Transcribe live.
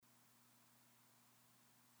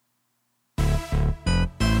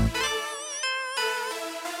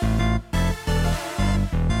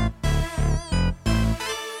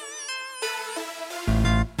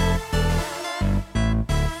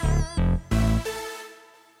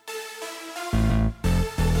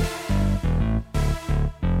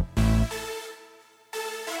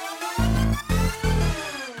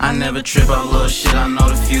never trip out little shit, I know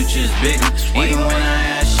the future is bigger. Even when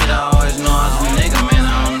I ask shit, I always know I was a nigga. Man,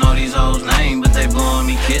 I don't know these hoes' names, but they blowing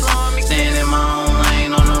me kisses. Staying in my own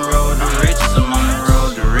lane on the road to riches. I'm on the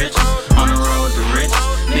road to riches, on the road to riches.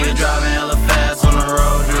 Nigga driving hella fast on the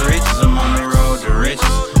road to riches. I'm on the road to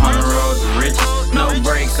riches, on the road to riches. No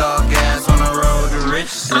brakes, all gas on the road to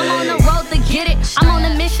riches. I'm on the road to get it, I'm on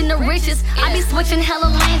a mission to riches. I be switching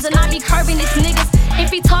hella lanes and I be curving these niggas. If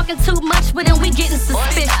he talking too much, but then we getting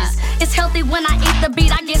suspicious. It's healthy when I eat the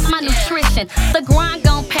beat, I get my nutrition. The grind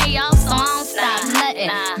gon' pay off, so I don't stop nothing.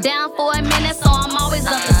 Down for a minute, so I'm always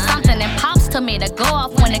up to something. And pops to me to go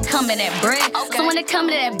off when it come to that bread. So when it come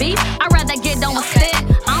to that beef, I'd rather get done instead.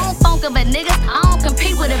 I don't funk of a nigga, I don't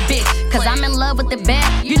compete with a bitch. Cause I'm in love with the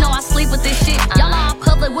bad, you know I sleep with this shit. Y'all all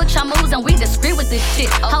public with y'all moves and we discreet with this shit.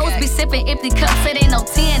 Hoes be sipping empty cups, it ain't no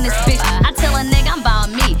tea in this bitch. I tell a nigga I'm about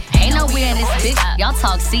me, ain't no we in this bitch. Y'all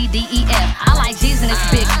talk C, D, E, F, I like G's in this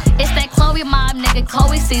bitch. It's that Chloe mob nigga,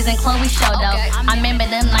 Chloe season, Chloe show though. I remember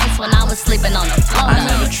them nights when I was sleeping on the floor. I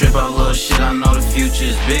never trip out little shit, I know the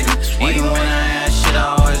future is bigger. Even when I ask shit,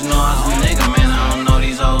 I always know I was a nigga. Man, I don't know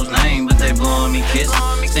these hoes' names, but they blowing me kisses.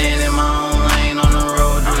 Staying in my own lane on the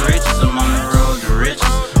road to riches. I'm on the road to riches,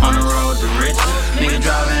 on the road to riches. Nigga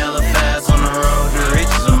driving hella fast on the road to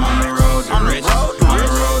riches. I'm on the road to riches, on the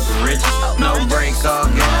road to riches. No brakes, all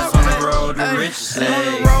gas on the road to riches. On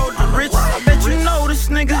the road to riches. I bet you know this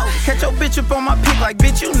nigga. Catch your bitch up on my pick like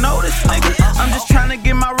bitch, you know this nigga. I'm just trying to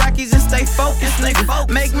get my Rockies and stay focused, nigga.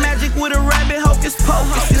 Make magic with a rabbit, hocus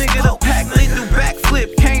pocus, nigga. The pack lit, do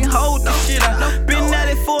backflip, can't hold no shit. I been at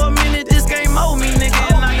it for a minute, this game owe me,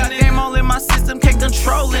 nigga. And I got game all in my system, can't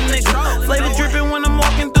control it, nigga. Flavor dripping when I'm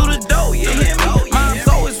walking through the door, you hear me? Mine's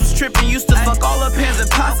always was tripping, used to fuck all up hands and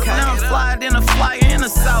pockets. Now I'm flying in a flyer in a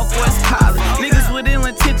Southwest college. Niggas with ill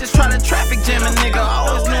intentions try to traffic jam a nigga. I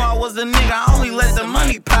always knew I was a nigga, I only let the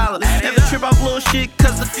money pile up. Never trip off little shit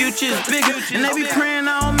cause the future is bigger. And they be praying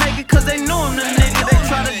I don't make it cause they know I'm the nigga. They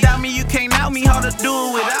try to doubt me, you can't out me, hard to do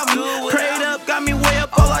it without me. Prayed up, got me way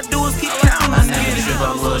up, all I do is keep counting. I never trip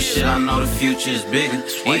off little shit, I know the future is bigger.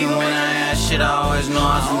 Even when I ask shit, I always know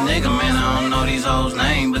I was a nigga. Man, I don't know these hoes'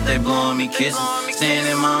 names, but they blowing me kisses. Staying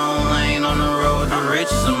in my own lane on the road to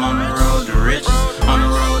riches. I'm on the road to riches, on the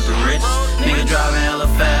road to riches. Nigga driving hella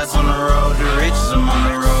fast on the road to riches. I'm on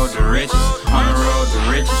the road to riches, on the road to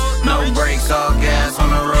riches. No brakes, all gas on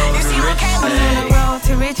the road to riches. On the road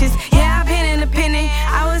to riches. Yeah, I've been independent.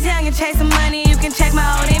 I was young and chasing money. You can check my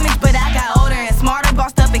old image, but I got older and smarter.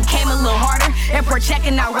 Bossed up and came a little harder. Airport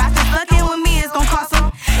checking out rosters. Fucking with me, it's gon' cost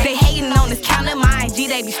them. They hating on this counter, my IG,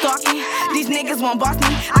 they be stalking. These niggas won't boss me.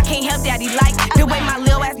 I can't help that he like the way my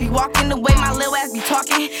lil' ass be walking, the way my lil' ass be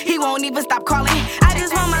talking. He won't even stop calling. I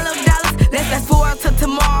just want my little dollars. Let's fast forward to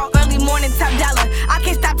tomorrow, early morning, top dollar. I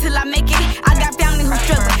can't stop till I make it. I got family who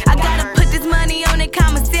struggle. I gotta put this money on the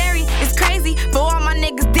commissary. It's crazy, but all my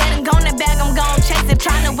niggas dead and gone. That bag, I'm gon' chase it.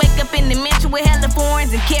 Tryna wake up in the mansion with hella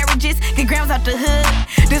foreigns and carriages. Get grams out the hood.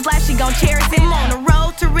 This life she gon' cherish it. I'm on the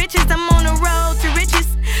road to riches. I'm on the road to riches.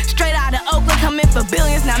 Straight out of Oakland, coming for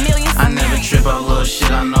billions, not millions. I never trip out little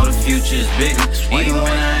shit, I know the future is bigger. Even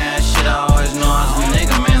when I ask shit, I always